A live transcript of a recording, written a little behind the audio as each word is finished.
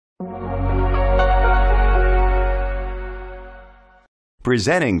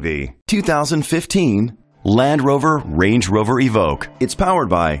Presenting the 2015 Land Rover Range Rover Evoque. It's powered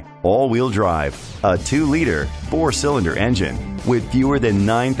by all-wheel drive, a 2-liter, 4-cylinder engine. With fewer than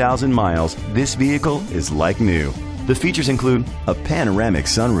 9,000 miles, this vehicle is like new. The features include a panoramic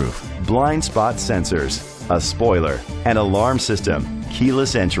sunroof, blind spot sensors, a spoiler, an alarm system,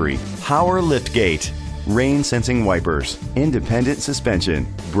 keyless entry, power liftgate, rain sensing wipers, independent suspension,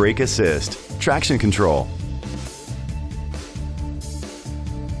 brake assist, traction control.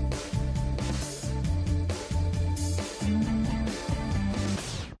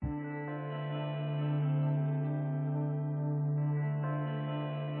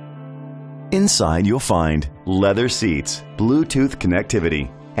 Inside you'll find leather seats, Bluetooth connectivity,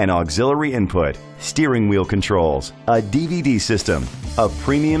 an auxiliary input, steering wheel controls, a DVD system, a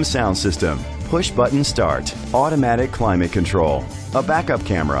premium sound system, push-button start, automatic climate control, a backup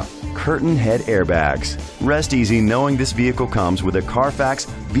camera, curtain head airbags. Rest easy knowing this vehicle comes with a Carfax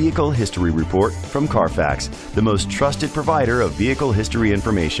Vehicle History Report from Carfax, the most trusted provider of vehicle history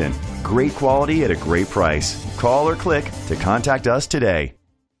information. Great quality at a great price. Call or click to contact us today.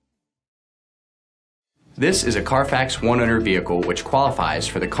 This is a Carfax one-owner vehicle which qualifies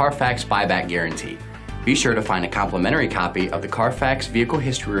for the Carfax buyback guarantee. Be sure to find a complimentary copy of the Carfax Vehicle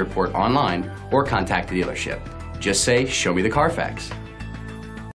History Report online or contact the dealership. Just say, "Show me the Carfax."